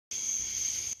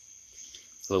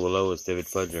Slow Low is David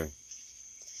Fudger.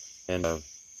 And I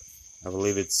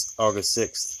believe it's August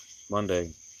 6th,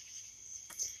 Monday.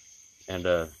 And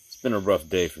it's been a rough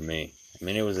day for me. I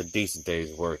mean, it was a decent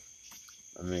day's work.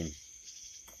 I mean,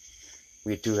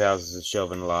 we had 2 houses with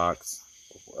shelving locks.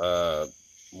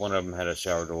 One of them had a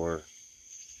shower door.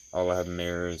 All had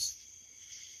mirrors.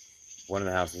 One of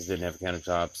the houses didn't have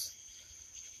countertops.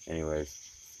 Anyways.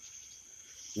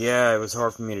 Yeah, it was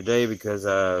hard for me today because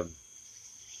I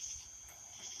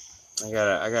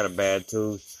got a bad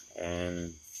tooth,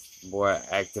 and boy, I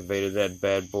activated that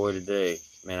bad boy today.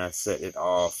 Man, I set it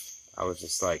off. I was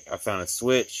just like, I found a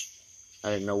switch. I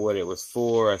didn't know what it was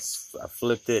for. I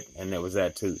flipped it, and it was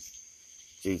that tooth.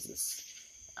 Jesus.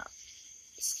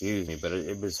 Excuse me, but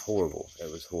it was horrible.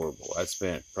 It was horrible. I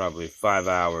spent probably 5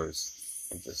 hours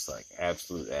in just like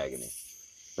absolute agony.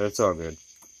 But it's all good.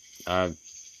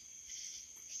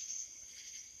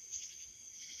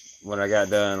 When I got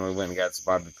done, we went and got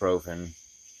some ibuprofen.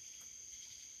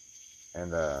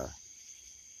 And I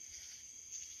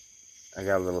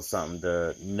got a little something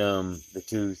to numb the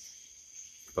tooth.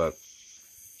 But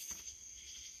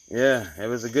yeah, it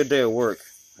was a good day of work.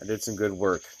 I did some good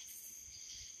work.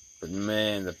 But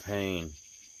man, the pain.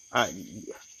 I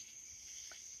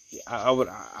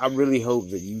really hope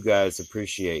that you guys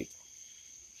appreciate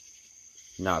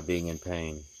not being in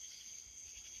pain.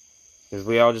 Because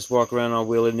we all just walk around all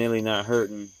willy-nilly not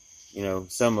hurting. You know,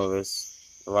 some of us.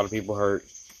 A lot of people hurt.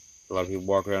 A lot of people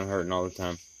walk around hurting all the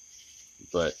time.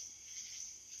 But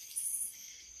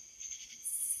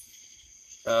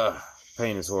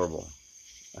pain is horrible.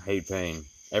 I hate pain.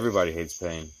 Everybody hates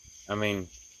pain. I mean,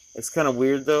 it's kind of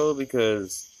weird though,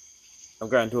 because I've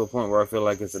gotten to a point where I feel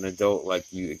like as an adult, like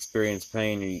you experience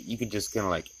pain and you can just kind of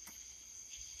like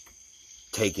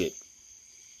take it.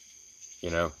 You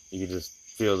know, you can just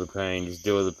feel the pain, just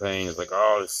deal with the pain. It's like,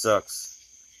 oh, this sucks.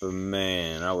 But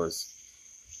man, I was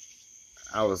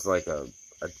like a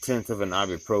tenth of an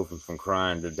ibuprofen from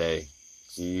crying today.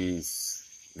 Jeez,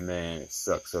 man, it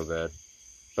sucks so bad.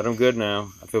 But I'm good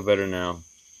now. I feel better now.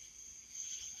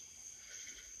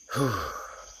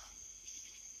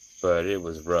 But it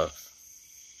was rough.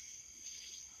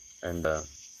 And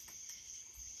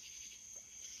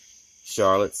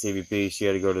Charlotte, CVP, she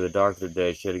had to go to the doctor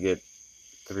today. She had to get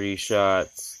 3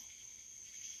 shots.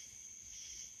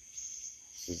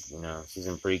 She's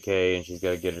in pre-K and she's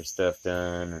got to get her stuff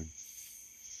done.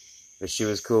 But she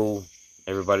was cool.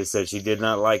 Everybody said she did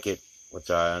not like it, which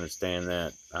I understand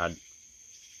that.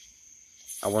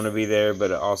 I want to be there,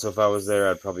 but also if I was there,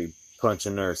 I'd probably punch a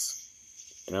nurse.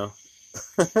 You know?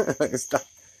 Like,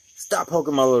 stop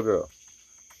poking my little girl.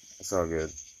 It's all good.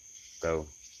 So,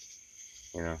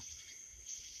 you know.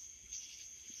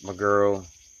 My girl,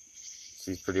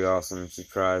 she's pretty awesome. She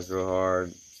tries real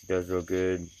hard. She does real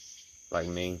good. Like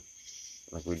me.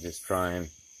 Like we just trying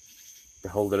to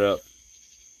hold it up.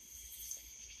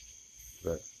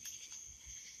 But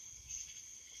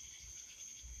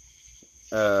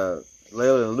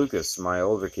Layla and Lucas, my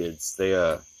older kids, they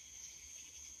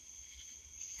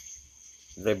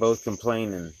both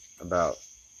complaining about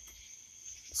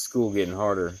school getting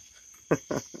harder.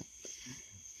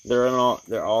 They're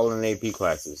all in AP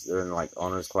classes. They're in like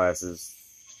honors classes,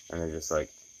 and they're just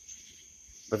like,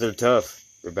 but they're tough.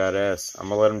 They're badass. I'm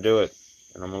gonna let them do it,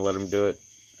 and I'm gonna let them do it,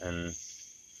 and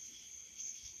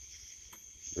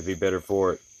they'll be better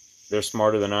for it. They're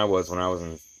smarter than I was when I was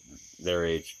in their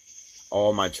age.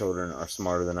 All my children are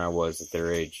smarter than I was at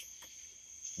their age.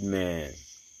 Man.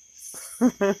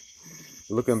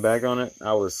 Looking back on it,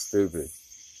 I was stupid.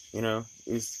 You know,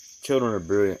 these children are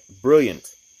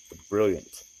brilliant.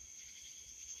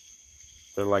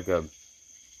 They're like a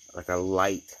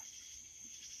light.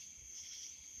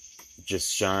 It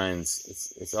just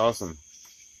shines. It's awesome.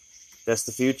 That's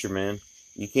the future, man.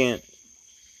 You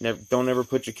don't ever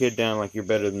put your kid down like you're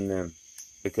better than them,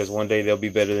 because one day they'll be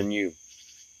better than you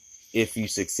if you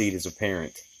succeed as a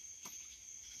parent.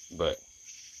 But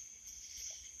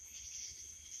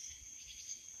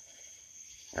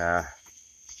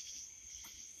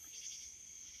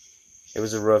it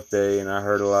was a rough day and I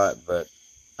hurt a lot, but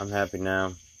I'm happy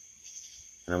now.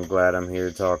 And I'm glad I'm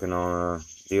here talking on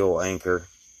the old Anchor.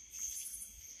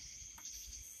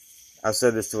 I've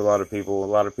said this to a lot of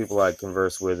people I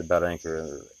converse with about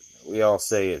Anchor. We all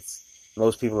say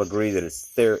most people agree that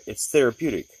it's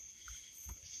therapeutic.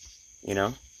 You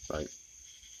know? Like,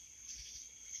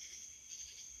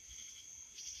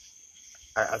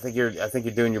 I think you're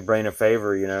doing your brain a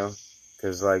favor, you know?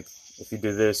 Because, like, if you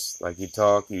do this, like, you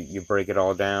talk, you break it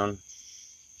all down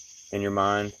in your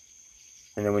mind.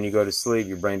 And then when you go to sleep,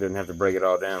 your brain doesn't have to break it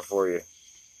all down for you.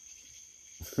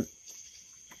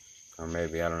 Or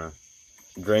maybe, I don't know.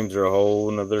 Dreams are a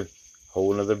whole nother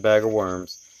bag of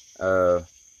worms.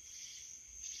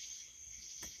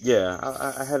 Yeah,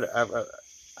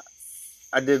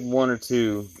 I did one or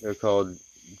two. They're called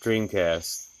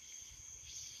Dreamcast,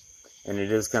 and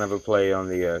it is kind of a play on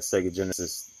the Sega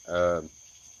Genesis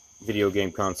video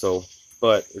game console,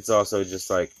 but it's also just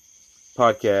like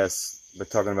podcasts, but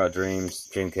talking about dreams,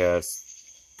 Dreamcast.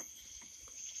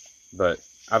 But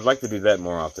I'd like to do that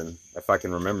more often if I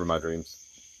can remember my dreams.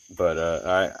 But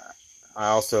I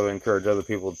also encourage other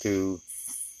people to,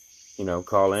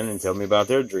 call in and tell me about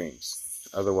their dreams.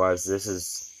 Otherwise,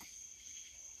 it's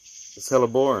hella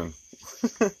boring.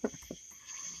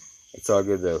 It's all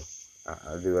good though.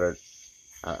 I do what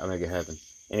I make it happen.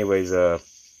 Anyways, I'm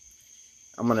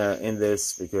gonna end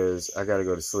this because I gotta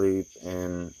go to sleep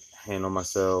and handle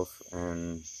myself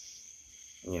and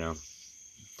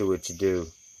do what you do.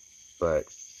 But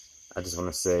I just want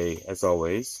to say, as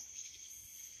always,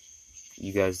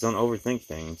 you guys don't overthink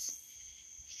things.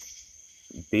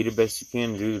 Be the best you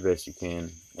can, do the best you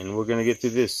can, and we're gonna get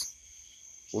through this.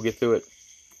 We'll get through it,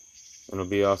 and it'll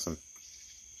be awesome.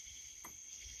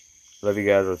 Love you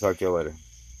guys. I'll talk to you later.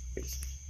 Peace.